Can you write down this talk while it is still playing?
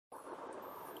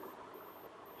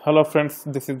Hello friends,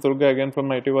 this is Durga again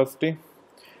from IT University.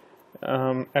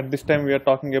 At this time we are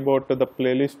talking about the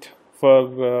playlist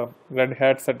for Red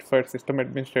Hat Certified System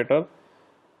Administrator,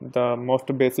 the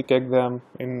most basic exam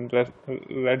in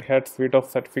Red Hat suite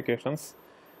of certifications.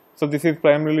 So this is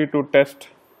primarily to test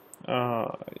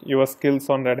your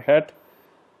skills on Red Hat,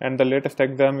 and the latest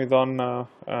exam is on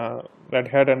Red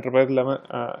Hat Enterprise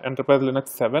Linux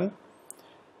 7,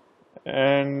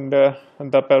 and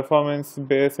the performance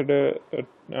based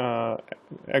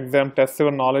exam tests your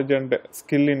knowledge and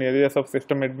skill in areas of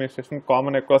system administration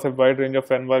common across a wide range of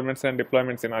environments and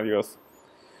deployment scenarios,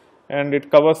 and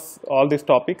it covers all these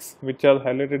topics which are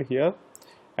highlighted here.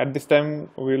 At this time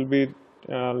we will be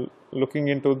looking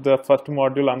into the first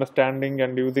module, understanding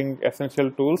and using essential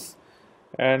tools,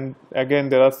 and again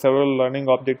there are several learning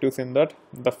objectives in that.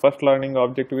 The first learning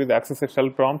objective is access a shell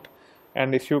prompt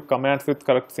and issue commands with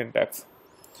correct syntax.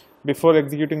 Before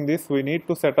executing this, we need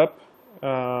to set up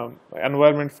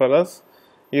environment for us.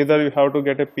 Either you have to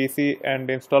get a PC and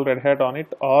install Red Hat on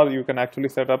it, or you can actually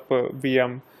set up a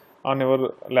VM on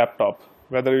your laptop.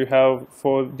 Whether you have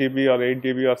 4 GB or 8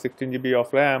 GB or 16 GB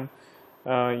of RAM,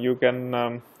 you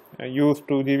can use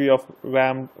 2 GB of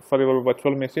RAM for your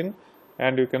virtual machine,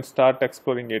 and you can start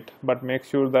exploring it. But make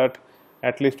sure that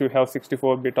at least you have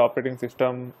 64-bit operating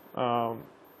system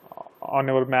on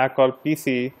your Mac or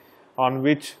PC on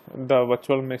which the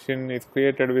virtual machine is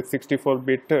created with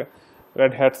 64-bit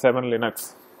Red Hat 7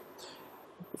 Linux.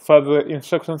 For the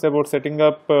instructions about setting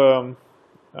up the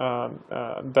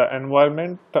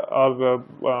environment or the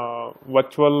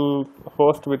virtual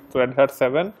host with Red Hat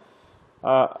 7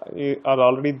 are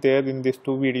already there in these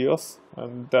two videos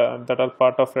that are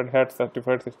part of Red Hat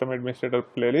Certified System Administrator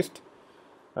playlist.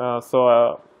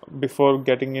 Before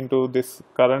getting into this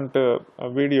current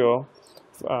video,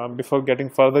 before getting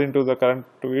further into the current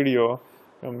video,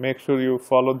 make sure you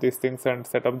follow these things and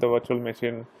set up the virtual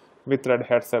machine with Red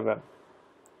Hat 7.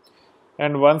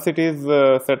 And once it is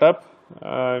set up,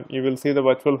 you will see the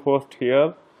virtual host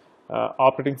here.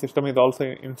 Operating system is also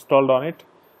installed on it.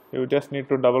 You just need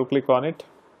to double click on it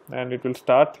and it will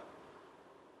start.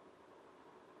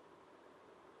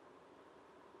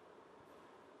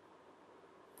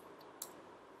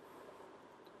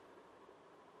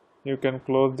 You can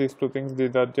close these two things,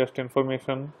 these are just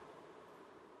information.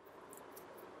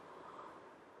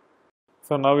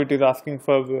 So now it is asking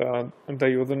for the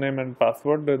username and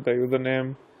password. The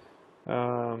username,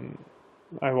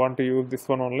 I want to use this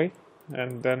one only,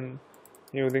 and then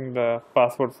using the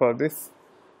password for this,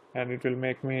 and it will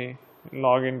make me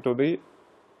log into the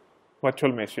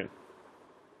virtual machine.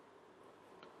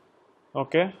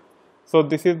 Okay, so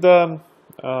this is the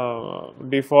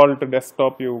default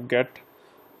desktop you get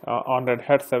on Red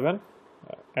Hat 7.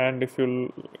 And if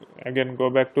you again go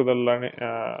back to the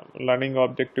learning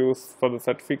objectives for the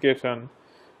certification,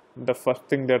 the first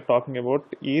thing they're talking about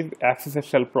is access a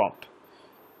shell prompt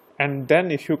and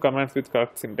then issue commands with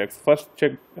correct syntax. First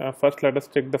let us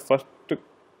check the first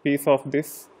piece of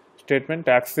this statement,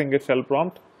 accessing a shell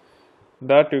prompt.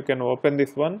 That you can open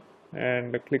this one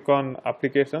and click on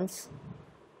applications,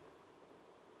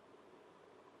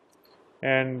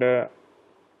 and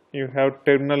you have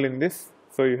terminal in this,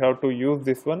 so you have to use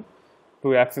this one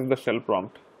to access the shell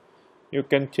prompt. You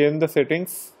can change the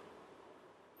settings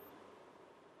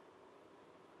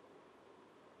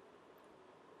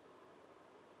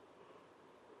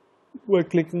by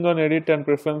clicking on edit and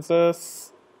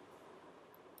preferences.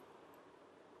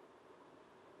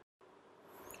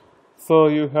 So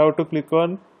you have to click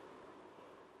on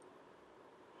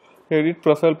edit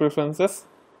profile preferences,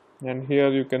 and here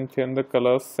you can change the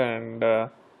colors and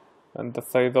the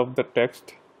size of the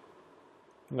text.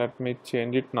 Let me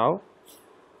change it now.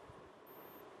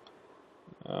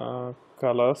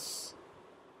 Colors.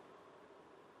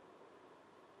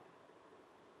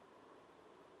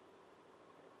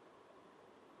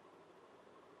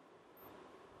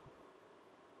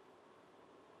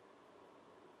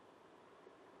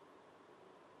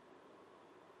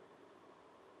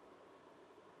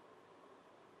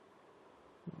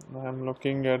 I am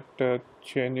looking at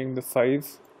changing the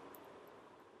size.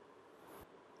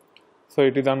 So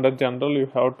it is under general, you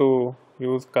have to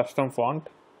use custom font,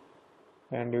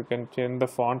 and you can change the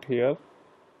font here.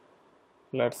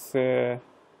 Let's say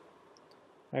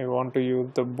I want to use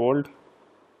the bold.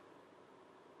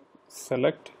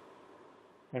 Select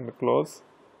and close.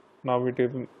 Now it is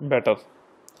better.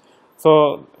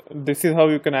 So this is how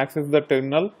you can access the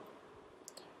terminal.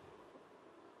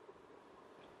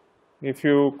 If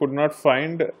you could not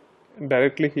find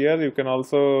directly here, you can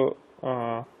also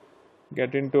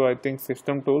get into, I think,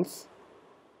 system tools.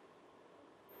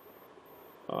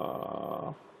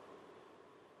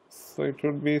 so it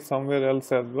should be somewhere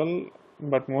else as well,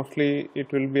 but mostly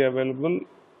it will be available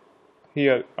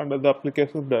here under the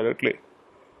applications directly.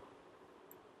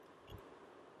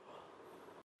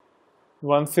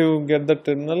 Once you get the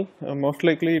terminal, most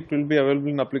likely it will be available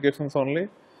in applications only,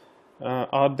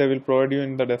 or they will provide you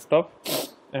in the desktop,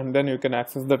 and then you can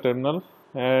access the terminal.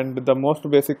 And the most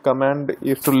basic command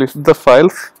is to list the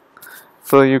files.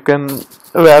 So you can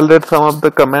validate some of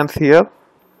the commands here,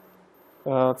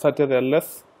 such as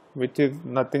ls, which is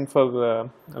nothing for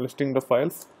listing the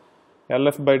files.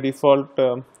 ls by default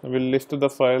will list the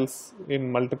files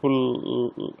in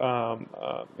multiple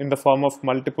in the form of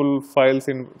multiple files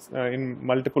in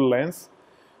multiple lines,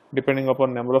 depending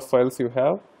upon number of files you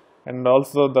have, and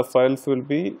also the files will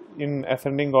be in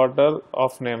ascending order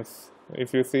of names.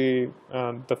 If you see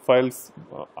the files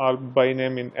are by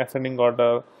name in ascending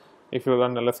order if you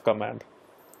run ls command.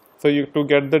 So you, to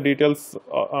get the details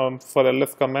for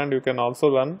ls command, you can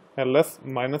also run ls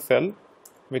 -l,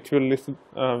 which will list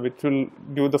which will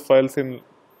give the files in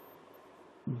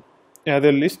as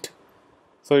a list.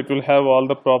 So it will have all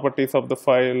the properties of the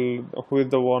file, who is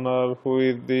the owner, who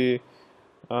is the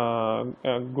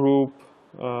group,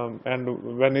 and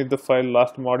when is the file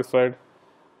last modified,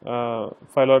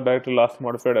 file or directory last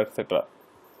modified, etc.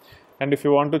 And if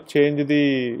you want to change the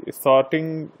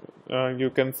sorting, you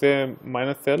can say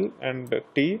 -l and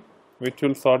t, which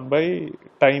will sort by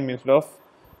time instead of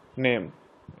name.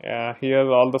 Here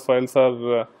all the files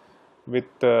are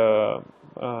with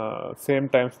same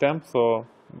timestamp, so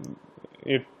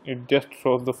it just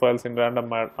shows the files in random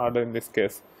order in this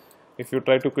case. If you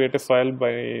try to create a file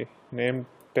by name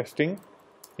testing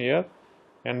here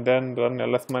and then run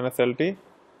ls -lt,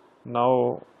 now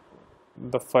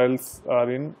the files are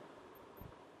in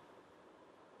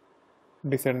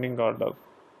descending order.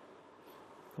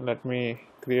 Let me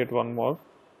create one more.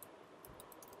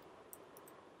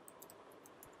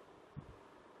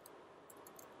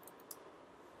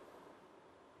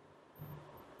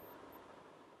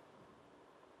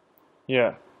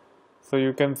 Yeah, so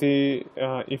you can see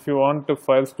if you want the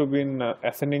files to be in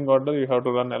ascending order, you have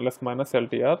to run ls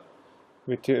 -ltr,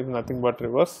 which is nothing but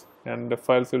reverse, and the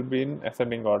files will be in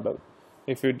ascending order.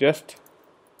 If you just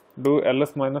do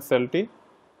ls -lt,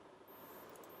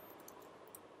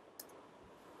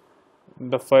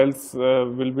 the files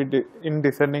will be in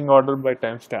descending order by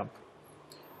timestamp.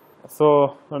 So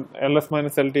ls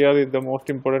 -ltr is the most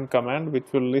important command, which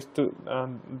will list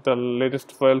the latest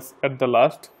files at the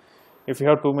last. If you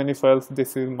have too many files,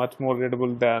 this is much more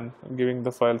readable than giving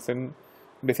the files in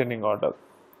descending order.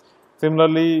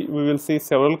 Similarly, we will see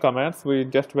several commands. We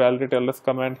just validate ls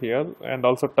command here, and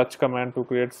also touch command to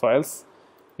create files.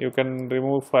 You can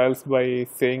remove files by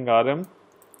saying rm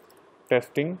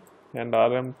testing and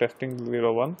rm testing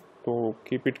 01 to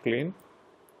keep it clean,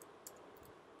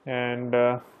 and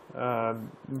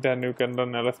then you can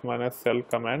run ls -l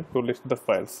command to list the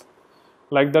files.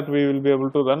 Like that, we will be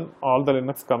able to run all the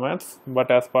Linux commands, but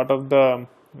as part of the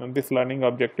this learning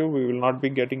objective, we will not be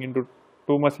getting into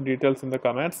too much details in the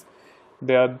commands.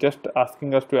 They are just asking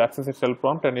us to access a shell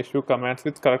prompt and issue commands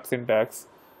with correct syntax,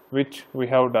 which we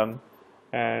have done.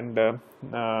 And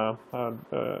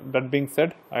that being said,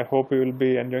 I hope you will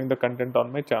be enjoying the content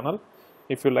on my channel.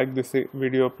 If you like this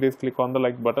video, please click on the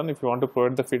like button. If you want to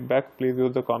provide the feedback, please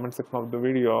use the comment section of the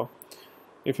video.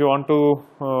 If you want to,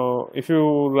 if you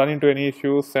run into any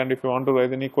issues and if you want to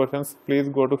raise any questions, please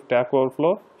go to Stack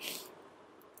Overflow,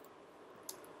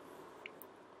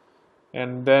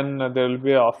 and then there will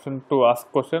be an option to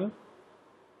ask question.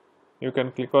 You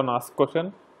can click on ask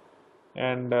question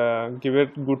and give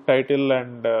it good title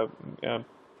and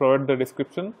provide the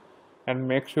description, and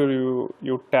make sure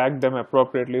you tag them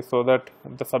appropriately so that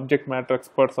the subject matter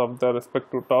experts of the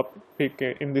respective topic,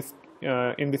 in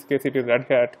this case it is Red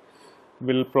Hat,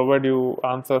 will provide you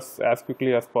answers as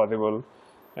quickly as possible.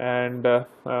 And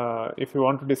if you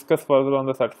want to discuss further on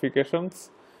the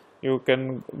certifications, you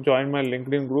can join my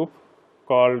LinkedIn group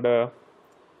called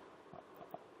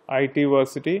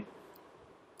IT-versity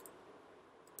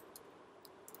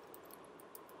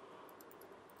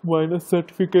minus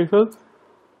certifications.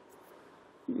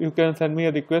 You can send me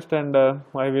a request and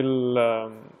I will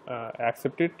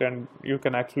accept it, and you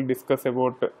can actually discuss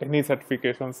about any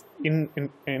certifications in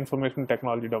information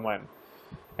technology domain.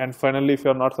 And finally, if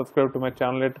you are not subscribed to my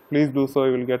channel yet, please do so.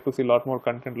 You will get to see a lot more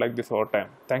content like this over time.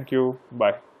 Thank you.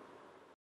 Bye.